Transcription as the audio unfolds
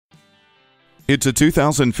It's a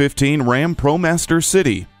 2015 Ram ProMaster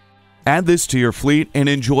City. Add this to your fleet and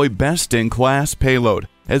enjoy best-in-class payload,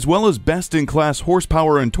 as well as best-in-class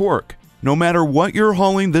horsepower and torque. No matter what you're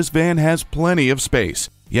hauling, this van has plenty of space,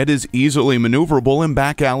 yet is easily maneuverable in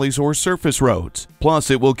back alleys or surface roads. Plus,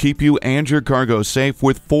 it will keep you and your cargo safe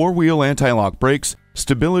with four-wheel anti-lock brakes,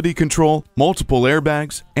 stability control, multiple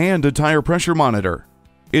airbags, and a tire pressure monitor.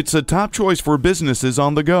 It's a top choice for businesses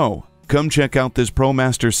on the go. Come check out this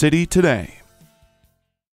ProMaster City today.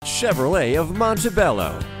 Chervrolet of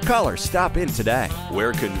Montebello. Call or stop in today.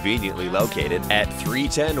 We're conveniently located at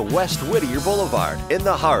 310 West Whittier Boulevard in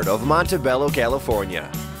the heart of Montebello,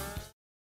 California.